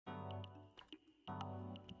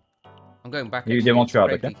I'm going back. They want you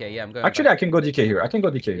out, okay? DK. Yeah, I'm going Actually, back. I can go DK here. I can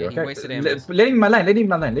go DK here, Yeah, he okay? wasted him. Let him in my line. Let him in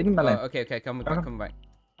my line. Let him in my line. Okay, okay. Come back. Come back.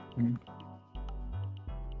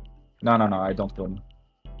 No, no, no. I don't go.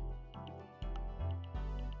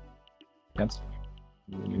 Can't.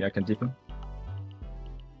 Yeah, I can deepen.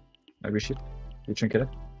 I wish it. You trinket it.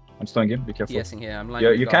 I'm stunning him. Be careful. Yes, here. I'm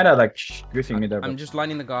lining. You kind of like griefing me there. I'm just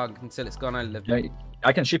lining the guard until it's gone. I live. Yeah,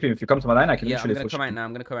 I can ship him if you come to my line. I can yeah, literally. I'm gonna come out now.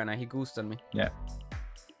 I'm gonna come out now. He goosed on me. Yeah.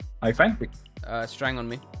 Are you fine? Strang on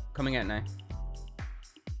me. Coming out now.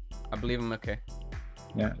 I believe I'm okay.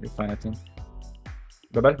 Yeah, you're fine. I think.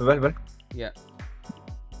 Bye. Yeah.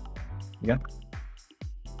 Again.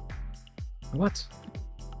 What?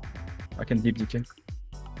 I can deep DK.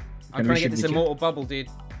 I'm trying to get this immortal bubble, dude.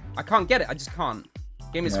 I can't get it. I just can't.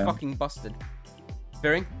 Game is fucking busted.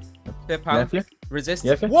 Fearing. Fear power. Yeah, resist.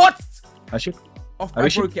 Yeah, what? I ship. Oh, I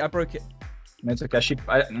broke it. I broke it. No, it's okay. I ship.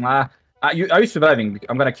 Are you surviving?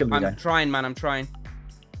 I'm gonna kill the guy. I'm trying, man. I'm trying.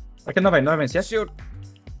 Okay, no vines, yes? Shield.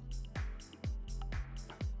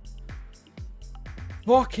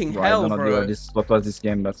 Fucking hell, bro. What was this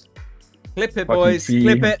game, but... Clip it, boys.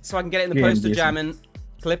 Clip it so I can get it in the poster jamming.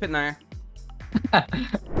 Clip it now.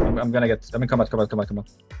 I'm gonna get... I mean, come on.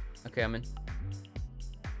 Okay, I'm in.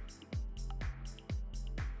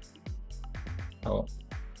 Oh,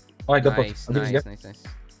 I got nice, both. Nice.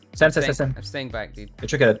 Send. I'm staying back, dude.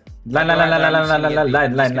 It's okay. Line.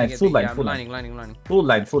 Full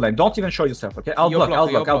line. Full line. Don't even show yourself, okay? I'll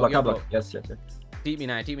block. Yes. Deep me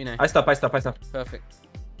now. I stop. Perfect.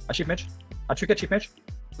 I chip mage. I trick a chip mage.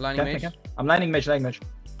 Lining mage. I'm lining mage. I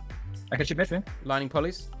can chip mage, man. Lining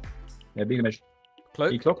polys. Yeah, big mage.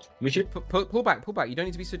 Cloak. He cloaked. We chip. Pull back. You don't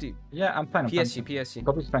need to be so deep. Yeah, I'm fine. PSG.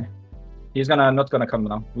 Copy's fine. He's not gonna come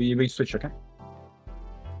now. We switch, okay?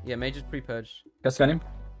 Yeah, mage is pre-purged. Cast on him.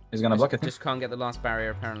 He's gonna block it. Just can't get the last barrier,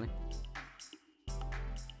 apparently.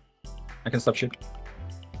 I can stop shit.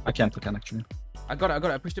 I can't actually. I got it.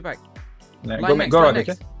 I pushed it back. Yeah, go right,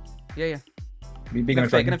 okay? Yeah. Gonna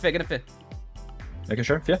fear. Okay,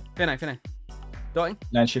 sure. Fear now. Dotting.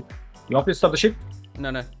 Line ship. You want me to stop the ship?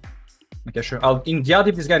 No. Okay, sure. I'll in DR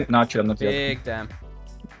deep this guy. No, actually, I'm not DR. Big damn.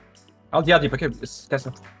 I'll DR deep. Okay, test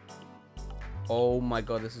it. Oh my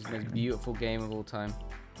god, this is the most beautiful game of all time.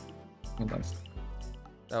 Nice.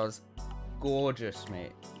 That was gorgeous,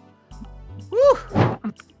 mate. Woo!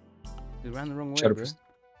 We ran the wrong way, bro.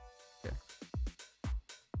 Okay.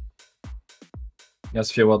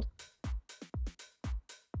 Yes, fear word.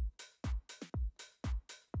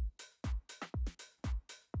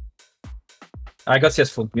 I got CS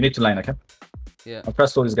full. You need to line, okay? Yeah. I'll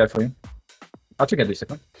press all this guy for you. I'll check this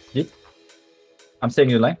second. Deep. I'm staying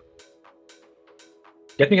in the line.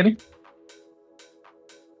 Get me.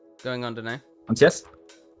 Going under now. On CS?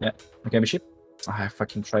 Yeah. Okay, we ship. Oh, I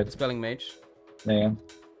fucking tried it. Spelling mage. Yeah.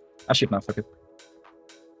 I ship now, fuck it.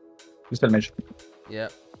 You spell mage. Yeah.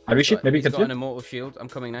 I reship, maybe you can got an immortal shield. I'm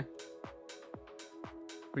coming now.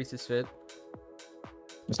 Priest is sphered.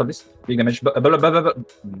 Stop this. Big damage.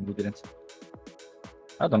 We didn't.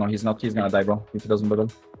 I don't know, he's gonna die, bro, if he doesn't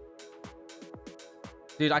bubble.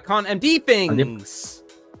 Dude, I can't MD things!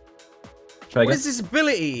 Try again. What is this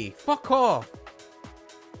ability? Fuck off!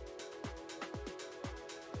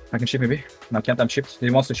 I can ship maybe. No, I can't, I'm shipped.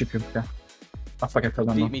 He wants to ship you. Yeah. Oh fuck, I fell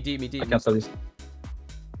down. Deep me. I can't stop this.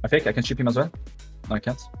 I think I can ship him as well. No, I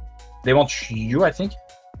can't. They want you, I think.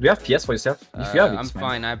 Do you have PS for yourself? If you have it, I'm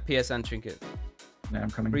fine. I have PS and Trinket. Yeah,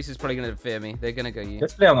 I'm coming. Priest is probably gonna fear me. They're gonna go you.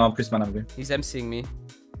 Let's play on our Priest man over here. He's MCing me.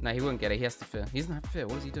 No, he won't get it. He has to fear. He doesn't have to fear.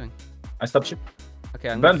 What is he doing? I stop ship. Okay,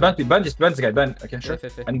 I'm burn this guy. Burn. Okay, sure.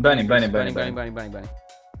 Fear. And burn him.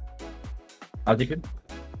 I'll deep him.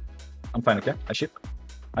 I'm fine, okay? I ship.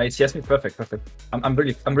 I CS me. Perfect. I'm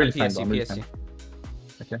really fine. I'm really fine.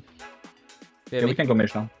 Okay. Yeah, we can go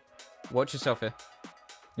mage now. Watch yourself here.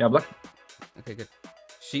 Yeah, block. Okay, good.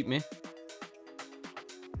 Sheep me.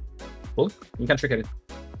 Pull. You can trick it.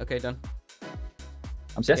 Okay, done.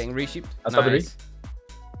 I'm CS. Getting re-sheeped. I'll stop the re.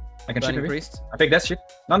 I can ship him. Priest. I take that ship.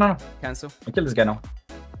 No. Cancel. I kill this guy now.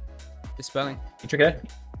 Dispelling. You trick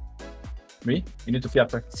it. Me? You need to fear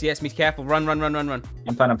after. CS me, careful. Run. I'm fine.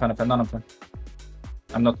 No, I'm fine.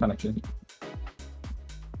 I'm not fine actually.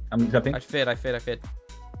 I'm dropping. I feared.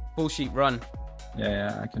 Full sheep, run.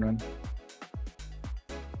 Yeah, I can run.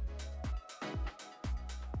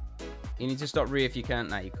 You need to stop re if you can't.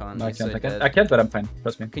 No, you can't. No, I can't, but I'm fine.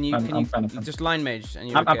 Trust me. I'm fine. Just line mage and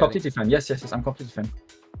you're okay, I'm completely fine. Yes, I'm completely fine.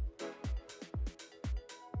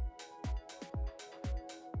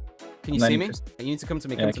 Can you see me? You need to come to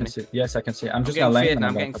me. Yeah, I can see. Yes, I can see. I'm just getting feared now.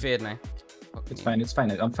 I'm getting feared now. It's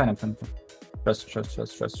fine. I'm fine.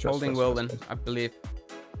 Trust. Holding well then, I believe.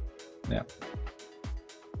 Yeah.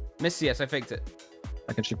 Miss, yes, I faked it.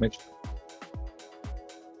 I can ship Mage.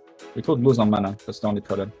 We could lose on mana, that's the only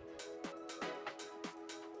problem.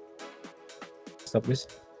 Stop this.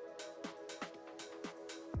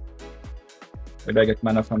 Maybe I get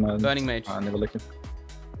mana from Burning Mage. I never look it.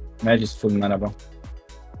 Mage is full mana, bro.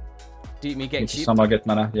 Do me get sheep? Somehow get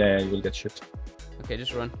mana. Yeah, you will get shit. Okay,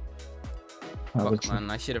 just run. Fuck,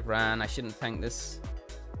 man, I should have ran. I shouldn't tank this.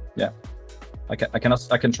 Yeah. I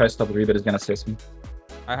can try stop Rivah, but it's gonna CS me.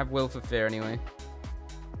 I have will for fear anyway.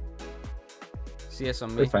 CS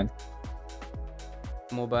on me. We're fine.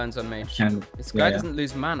 More burns on Mage. Can, this guy doesn't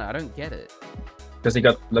lose mana. I don't get it. Because he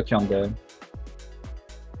got lucky on the...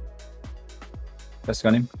 Let's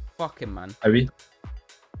gun him. Fuck him, man. Are we?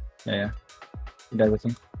 Yeah. He died with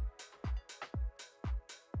him.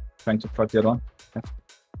 Trying to proc the other one. Yeah.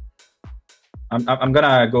 I'm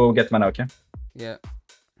gonna go get mana, okay? Yeah.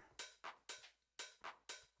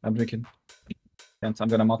 I'm drinking. And I'm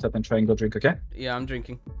gonna mount up and try and go drink, okay? Yeah, I'm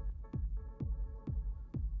drinking.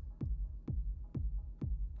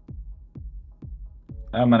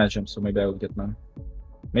 I'll manage him, so maybe I will get mana.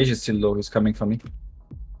 Mage is still low, he's coming for me.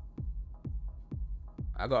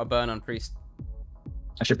 I got a burn on Priest.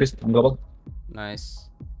 I should Priest, I'm global. Nice.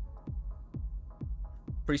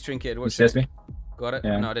 Priest trinket, He says me. Got it?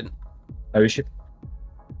 Yeah. No, I didn't. I will ship.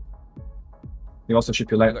 You also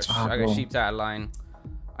ship your light. I got sheeped out of line.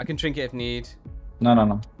 I can trinket if need.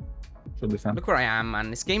 No. Should be fine. Look where I am,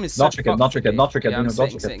 man. This game is not so trinket, not trinket, not trinket. Yeah, I'm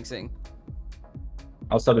sitting.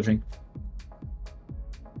 I'll start the drink.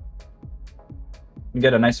 You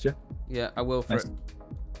get a nice fear. Yeah, I will for nice. it.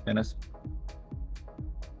 Yeah, nice.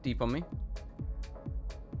 Deep on me.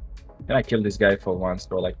 Can I kill this guy for once,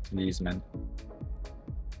 bro? Like, please, man.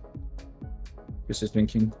 This is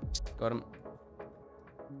drinking. Got him.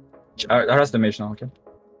 I harass the mage now, okay?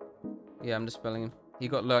 Yeah, I'm dispelling him. He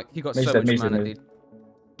got so dead, much mana, dude.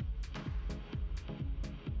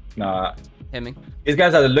 Nah. Hemming. These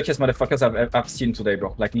guys are the luckiest motherfuckers I've seen today,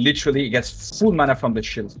 bro. Like, literally, he gets full mana from the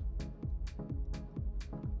shield.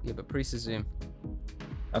 Yeah, but Priest is Zoom.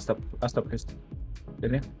 I'll stop Priest. Get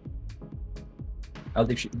me. I'll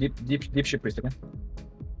deep ship Priest again.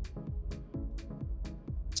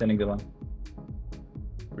 Sending the one.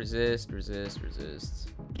 Resist.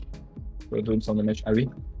 We're doing some damage. Are we?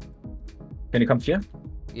 Can you come here?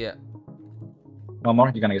 Yeah. One more,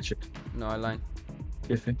 you're gonna get shipped. No, I line.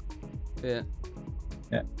 Iffy. Yeah.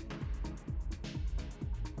 Yeah.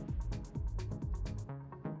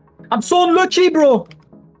 I'm so unlucky, bro!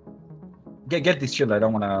 Get this shield, I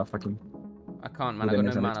don't wanna fucking... I can't, man, I got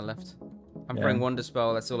no mana left. I'm throwing one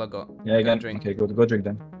dispel, that's all I got. Yeah, you got drink. Okay, go drink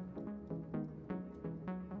then.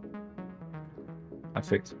 I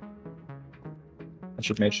faked. I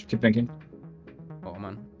should mage. Keep drinking. Oh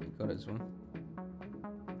man, you got it as well.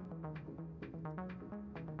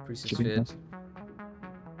 Priest is feared.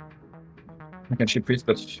 I can shoot Priest,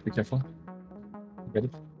 but be careful. Get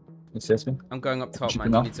it? Let's CS me. I'm going up top,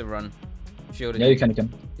 man. You need to run. Shielded. Yeah, you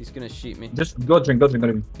can. He's gonna shoot me. Just go drink.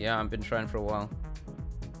 Yeah, I've been trying for a while.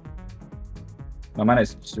 My mana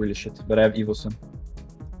is really shit, but I have evil soon.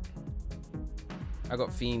 I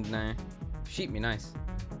got Fiend now. Sheep me, nice.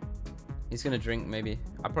 He's gonna drink, maybe.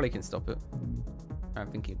 I probably can stop it. I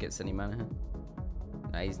don't think he gets any mana here.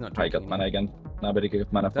 Nah, he's not drinking. I got mana again. Nah, but he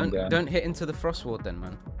got mana from the... Don't hit into the Frost Ward then,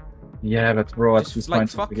 man. Yeah, but bro, at this point...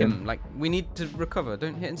 fuck him. Like, we need to recover.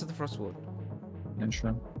 Don't hit into the Frost Ward. Yeah,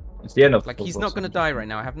 sure. It's the end of... Like, he's not gonna die right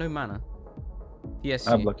now. I have no mana. Yes.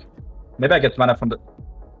 I have luck. Maybe I get mana from the...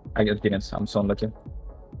 I get Guinness. I'm so unlucky.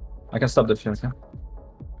 I can stop the fear, okay?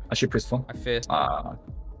 I should Priest full. I fear.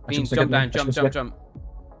 Fiend, jump down. Jump.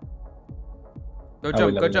 Go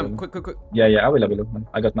jump. Quick. Yeah, I will.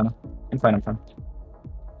 I got mana. I'm fine.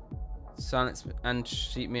 Silence and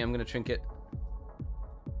sheep me. I'm gonna trinket.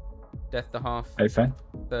 Death the half. Are you fine?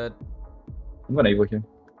 Third. I'm gonna evo here.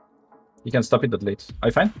 You can stop it that late. Are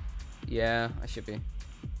you fine? Yeah, I should be.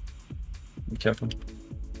 Be careful.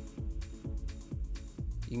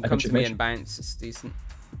 You can come to me and bounce. It's decent.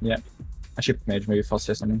 Yeah. I should mage, maybe fast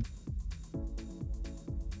yes, I mean.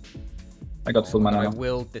 I got full mana. I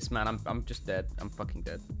willed this man. I'm just dead. I'm fucking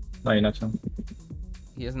dead. No, you're not.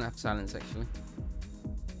 He doesn't have silence actually.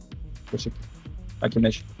 Push it. I can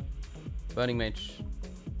mage. Burning Mage.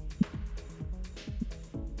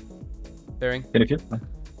 Bearing. Can you kill? No.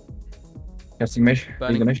 Casting mage.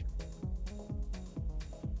 Burning mage.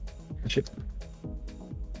 Shit.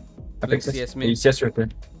 I think CS me. He's yes right there.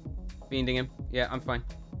 Fiending him. Yeah, I'm fine.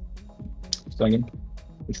 Stung him.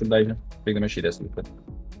 We should die here. Big the mage, he doesn't. But...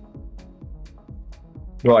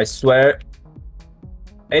 Bro, I swear.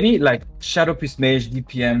 Any like Shadow Priest Mage,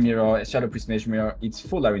 DPM mirror, Shadow Priest Mage mirror, it's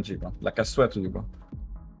full RNG, bro. Like I swear to you, bro.